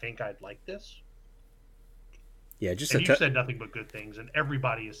I think I'd like this. Yeah, just and you've said nothing but good things, and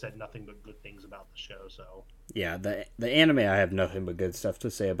everybody has said nothing but good things about the show. So yeah, the anime, I have nothing but good stuff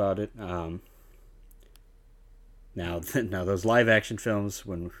to say about it. Now those live action films,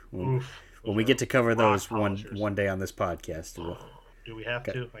 when we get to cover those one day on this podcast, do we have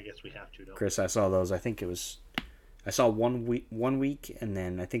to? I guess we have to. Chris, I saw those. I think I saw one week, and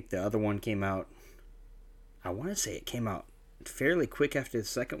then I think the other one came out. I want to say it came out fairly quick after the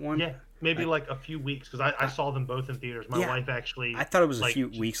second one. Yeah, maybe like a few weeks, because I saw them both in theaters. My wife actually. I thought it was a few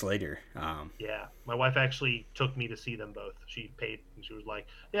weeks later. Yeah, my wife actually took me to see them both. She paid, and she was like,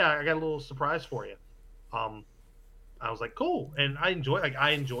 "Yeah, I got a little surprise for you." I was like, "Cool," and I enjoyed.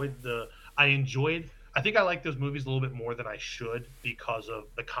 I think I like those movies a little bit more than I should because of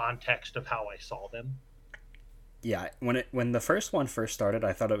the context of how I saw them. Yeah, when the first one first started,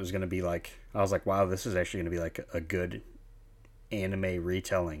 I thought it was going to be like, I was like, wow, this is actually going to be like a good anime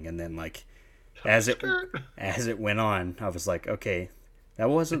retelling, and then like as it went on, I was like, okay, that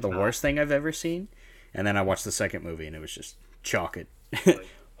wasn't the worst thing I've ever seen. And then I watched the second movie, and it was just chalk it.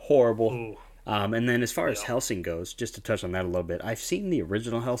 Horrible. And then as far as Hellsing goes, just to touch on that a little bit, I've seen the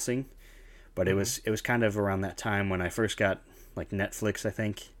original Hellsing, but it was kind of around that time when I first got like Netflix, I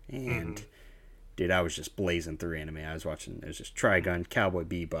think, and dude, I was just blazing through anime. I was watching, it was just Trigun, Cowboy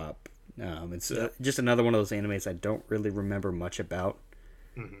Bebop. It's just another one of those animes I don't really remember much about.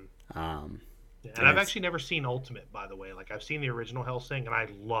 And I've actually never seen Ultimate, by the way. Like, I've seen the original Hellsing, and I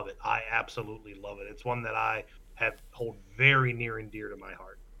love it. I absolutely love it. It's one that I hold very near and dear to my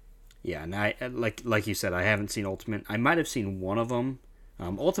heart. Yeah, and I like you said, I haven't seen Ultimate. I might have seen one of them.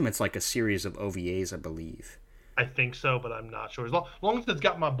 Ultimate's like a series of OVAs, I believe. I think so, but I'm not sure. As long as it's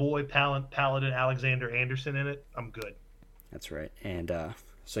got my boy Paladin Alexander Anderson in it, I'm good. That's right. And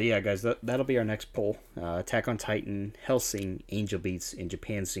so yeah, guys, that'll be our next poll. Attack on Titan, Hellsing, Angel Beats, and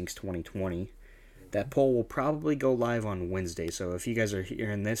Japan Sinks 2020. That poll will probably go live on Wednesday. So if you guys are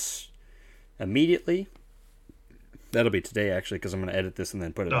hearing this immediately, that'll be today actually, because I'm going to edit this and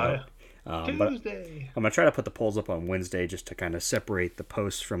then put it out. Tuesday. But I'm going to try to put the polls up on Wednesday just to kind of separate the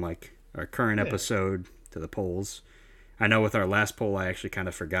posts from like our current episode to the polls. I know with our last poll, I actually kind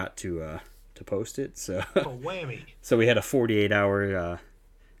of forgot to post it. So whammy. So we had a 48-hour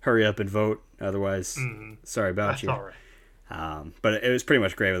hurry up and vote. Otherwise, sorry about That's you. All right. But it was pretty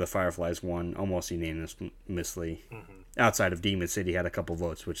much Grave of the Fireflies won almost unanimously. Outside of Demon City had a couple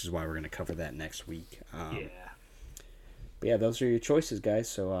votes, which is why we're going to cover that next week. But yeah, those are your choices, guys.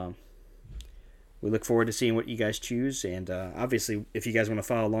 So we look forward to seeing what you guys choose. And obviously, if you guys want to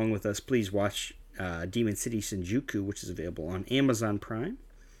follow along with us, please watch Demon City Shinjuku, which is available on Amazon Prime.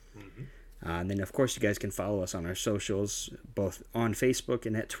 And then, of course, you guys can follow us on our socials, both on Facebook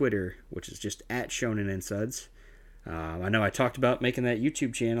and at Twitter, which is just at Shonen and Suds. I know I talked about making that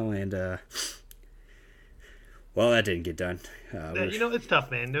YouTube channel, and well, that didn't get done. It's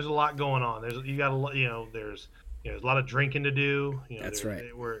tough, man. There's a lot going on. There's there's a lot of drinking to do. That's right.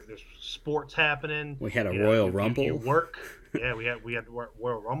 There's sports happening. We had a Royal Rumble. You work. Yeah, we had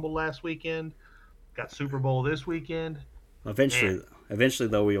Royal Rumble last weekend. Got Super Bowl this weekend. Eventually,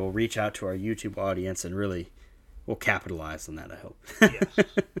 though, we will reach out to our YouTube audience and really we'll capitalize on that. I hope. Yes,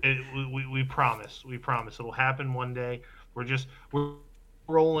 we promise. We promise it'll happen one day. We're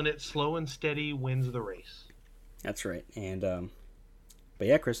rolling it slow and steady. Wins the race. That's right. And but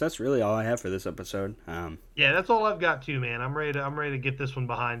yeah, Chris, that's really all I have for this episode. Yeah, that's all I've got too, man. I'm ready to get this one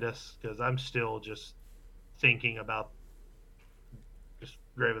behind us because I'm still just thinking about just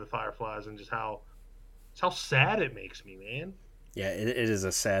Grave of the Fireflies and just how sad it makes me, man. Yeah, it is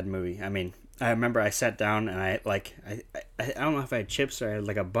a sad movie. I mean, I remember I sat down and I don't know if I had chips or I had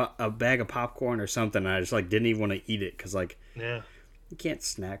like a bag of popcorn or something. And I just like didn't even want to eat it because like you can't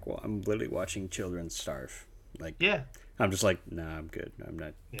snack while I'm literally watching children starve. Like yeah. I'm just like, nah, I'm good. I'm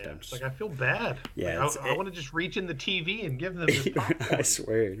not. Yeah, it's like I feel bad. Yeah, like, I want to just reach in the TV and give them this popcorn. I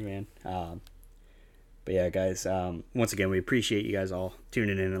swear, man. But yeah, guys. Once again, we appreciate you guys all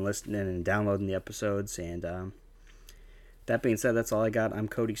tuning in and listening and downloading the episodes. And that being said, that's all I got. I'm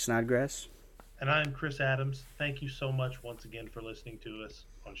Cody Snodgrass, and I'm Chris Adams. Thank you so much once again for listening to us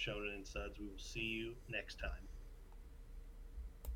on Shonen and Suds. We will see you next time.